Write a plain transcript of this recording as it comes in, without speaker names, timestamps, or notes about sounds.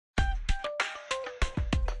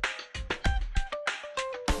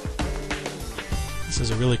This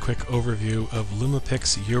is a really quick overview of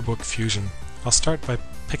LumaPix Yearbook Fusion. I'll start by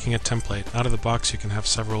picking a template. Out of the box you can have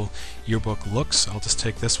several yearbook looks. I'll just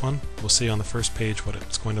take this one. We'll see on the first page what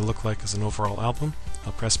it's going to look like as an overall album.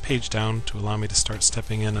 I'll press page down to allow me to start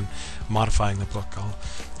stepping in and modifying the book. I'll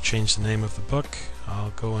change the name of the book.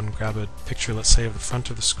 I'll go and grab a picture, let's say, of the front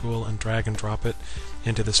of the school and drag and drop it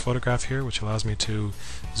into this photograph here, which allows me to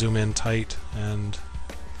zoom in tight and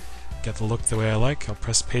get the look the way I like. I'll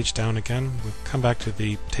press page down again. We'll come back to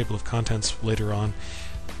the table of contents later on.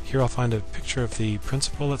 Here I'll find a picture of the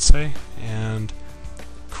principal, let's say, and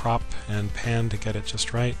crop and pan to get it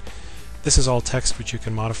just right. This is all text which you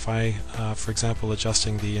can modify, for example,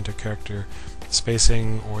 adjusting the intercharacter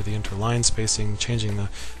spacing or the interline spacing, changing the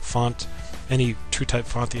font. Any TrueType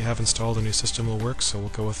font that you have installed in your system will work, so we'll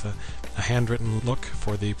go with a handwritten look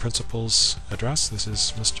for the principal's address. This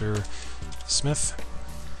is Mr. Smith.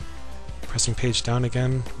 Pressing page down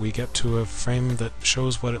again, we get to a frame that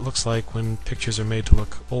shows what it looks like when pictures are made to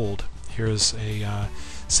look old. Here's a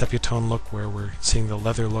sepia tone look where we're seeing the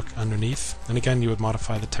leather look underneath, and again you would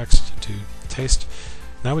modify the text to taste.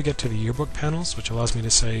 Now we get to the yearbook panels, which allows me to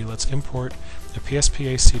say let's import a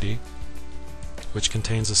PSPA CD which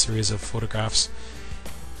contains a series of photographs,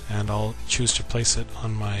 and I'll choose to place it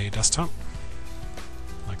on my desktop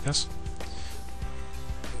like this.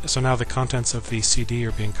 So now the contents of the CD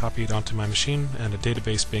are being copied onto my machine and a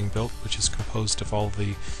database being built which is composed of all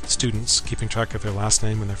the students, keeping track of their last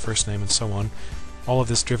name and their first name and so on. All of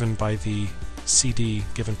this driven by the CD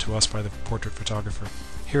given to us by the portrait photographer.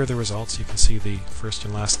 Here are the results. You can see the first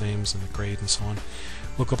and last names and the grade and so on.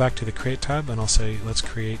 We'll go back to the Create tab and I'll say let's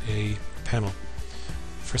create a panel.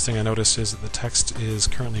 First thing I notice is that the text is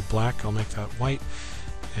currently black. I'll make that white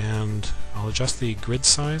and I'll adjust the grid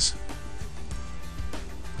size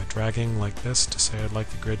by dragging like this to say I'd like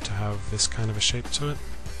the grid to have this kind of a shape to it.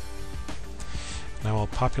 Now I'll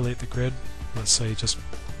populate the grid. Let's say just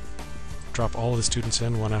drop all of the students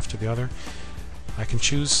in one after the other. I can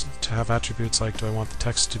choose to have attributes like, do I want the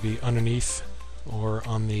text to be underneath or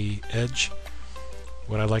on the edge?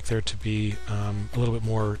 Would I like there to be a little bit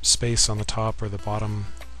more space on the top or the bottom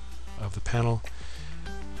of the panel?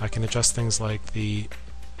 I can adjust things like the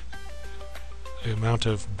amount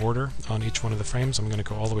of border on each one of the frames. I'm going to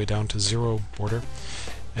go all the way down to 0 border.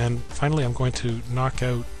 And finally I'm going to knock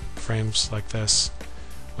out frames like this.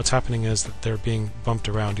 What's happening is that they're being bumped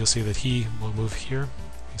around. You'll see that he will move here,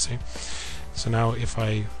 you see. So now if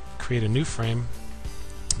I create a new frame,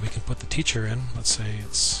 we can put the teacher in. Let's say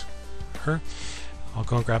it's her. I'll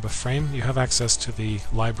go and grab a frame. You have access to the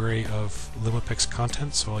library of LumaPix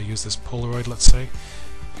content, so I'll use this Polaroid, let's say,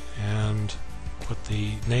 and put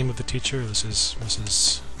the name of the teacher. This is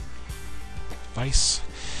Mrs. Weiss.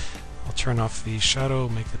 I'll turn off the shadow,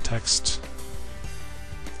 make the text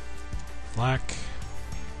black,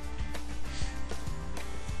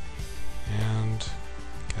 and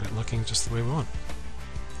get it looking just the way we want.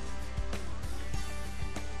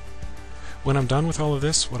 When I'm done with all of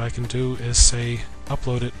this, what I can do is say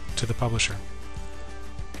upload it to the publisher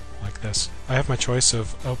like this. I have my choice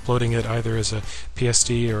of uploading it either as a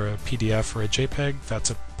PSD or a PDF or a JPEG. That's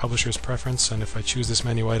a publisher's preference, and if I choose this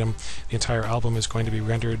menu item, the entire album is going to be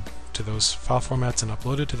rendered to those file formats and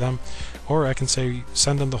uploaded to them. Or I can say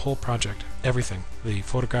send them the whole project, everything, the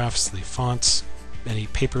photographs, the fonts, any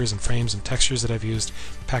papers and frames and textures that I've used,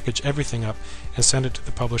 package everything up and send it to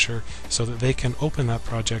the publisher so that they can open that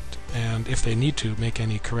project and, if they need to, make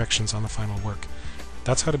any corrections on the final work.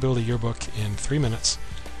 That's how to build a yearbook in 3 minutes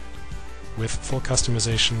with full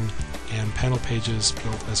customization and panel pages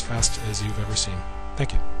built as fast as you've ever seen.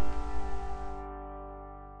 Thank you.